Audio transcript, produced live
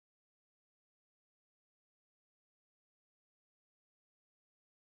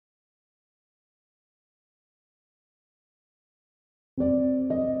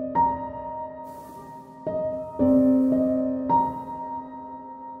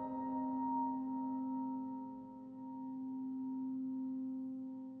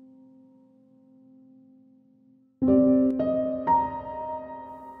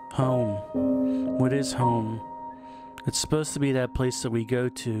What is home? It's supposed to be that place that we go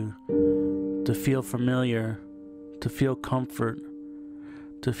to feel familiar, to feel comfort,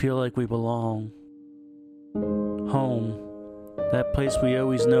 to feel like we belong. Home, that place we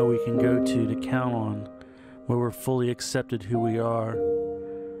always know we can go to count on, where we're fully accepted who we are.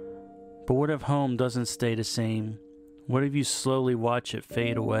 But what if home doesn't stay the same? What if you slowly watch it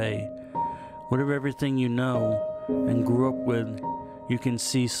fade away? What if everything you know and grew up with you can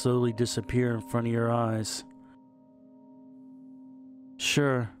see slowly disappear in front of your eyes?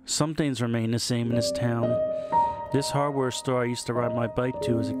 Sure, some things remain the same in this town. This hardware store I used to ride my bike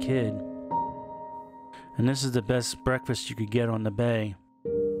to as a kid. And this is the best breakfast you could get on the bay.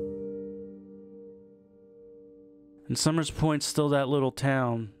 And Summers Point's still that little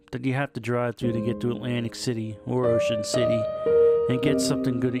town that you have to drive through to get to Atlantic City or Ocean City and get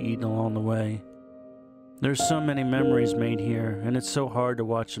something good to eat along the way. There's so many memories made here, and it's so hard to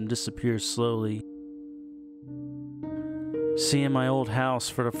watch them disappear slowly. Seeing my old house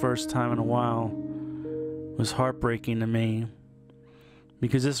for the first time in a while was heartbreaking to me,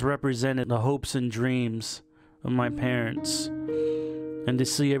 because this represented the hopes and dreams of my parents, and to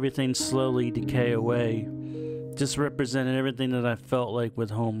see everything slowly decay away just represented everything that I felt like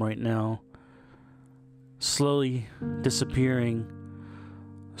with home right now. Slowly disappearing,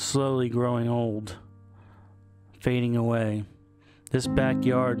 slowly growing old, fading away. This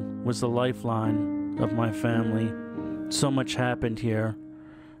backyard was the lifeline of my family. So much happened here.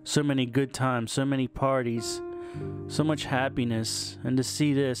 So many good times, so many parties, so much happiness. And to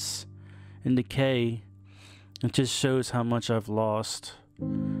see this in decay, it just shows how much I've lost.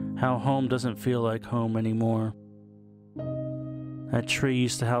 How home doesn't feel like home anymore. That tree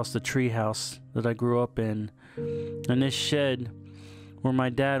used to house the tree house that I grew up in. And this shed where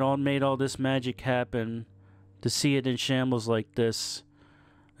my dad made all this magic happen, to see it in shambles like this,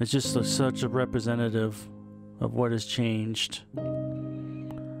 it's just such a representative of what has changed.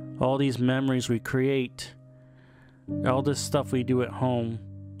 All these memories we create, all this stuff we do at home,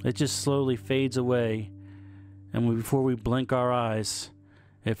 it just slowly fades away, and before we blink our eyes,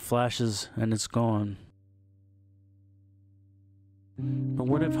 it flashes and it's gone. But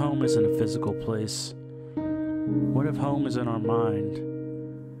what if home isn't a physical place? What if home is in our mind?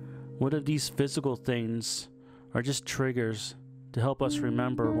 What if these physical things are just triggers to help us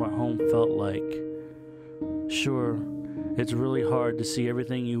remember what home felt like? Sure, it's really hard to see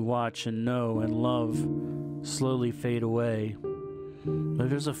everything you watch and know and love slowly fade away. But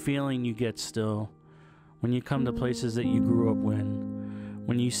there's a feeling you get still when you come to places that you grew up in,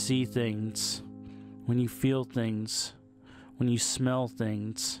 when you see things, when you feel things, when you smell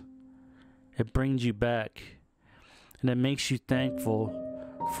things. It brings you back, and it makes you thankful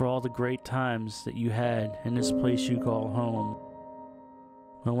for all the great times that you had in this place you call home.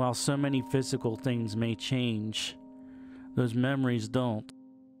 And while so many physical things may change, those memories don't.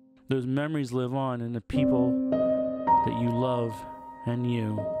 Those memories live on in the people that you love and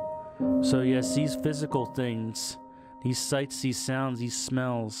you. So yes, these physical things, these sights, these sounds, these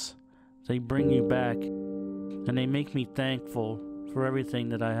smells, they bring you back, and they make me thankful for everything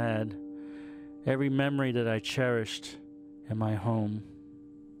that I had, every memory that I cherished in my home.